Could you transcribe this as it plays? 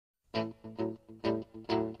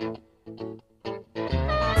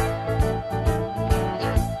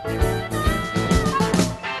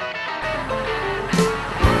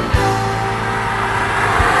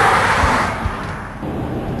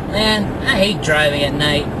Man, I hate driving at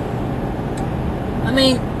night. I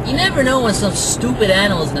mean, you never know when some stupid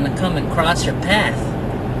animal is gonna come and cross your path.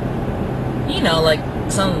 You know, like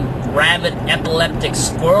some rabid epileptic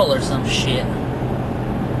squirrel or some shit.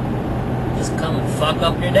 Just come and fuck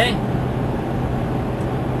up your day.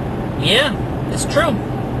 Yeah, it's true.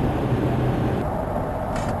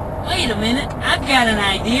 Wait a minute, I've got an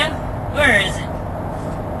idea. Where is it?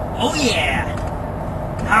 Oh yeah!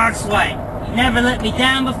 HOGSWIPE, you never let me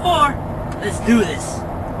down before. Let's do this.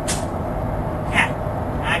 Ha!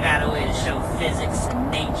 I got a way to show physics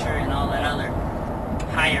and nature and all that other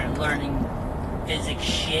higher learning physics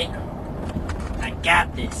shit. I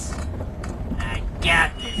got this. I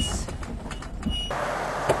got this.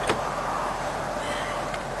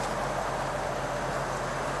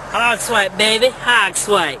 HOGSWIPE, baby,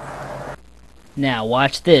 HOGSWIPE. Now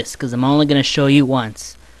watch this, cause I'm only gonna show you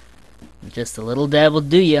once. Just a little dab will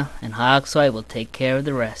do ya, and HOGSWIPE will take care of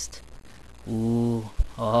the rest. Ooh,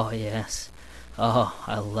 oh yes. Oh,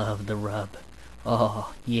 I love the rub.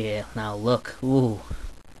 Oh, yeah, now look, ooh.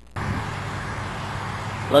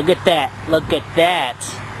 Look at that, look at that.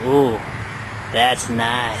 Ooh, that's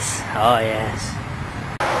nice, oh yes.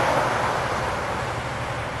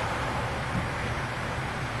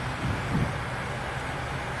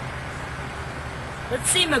 Let's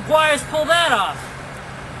see McGuire's pull that off.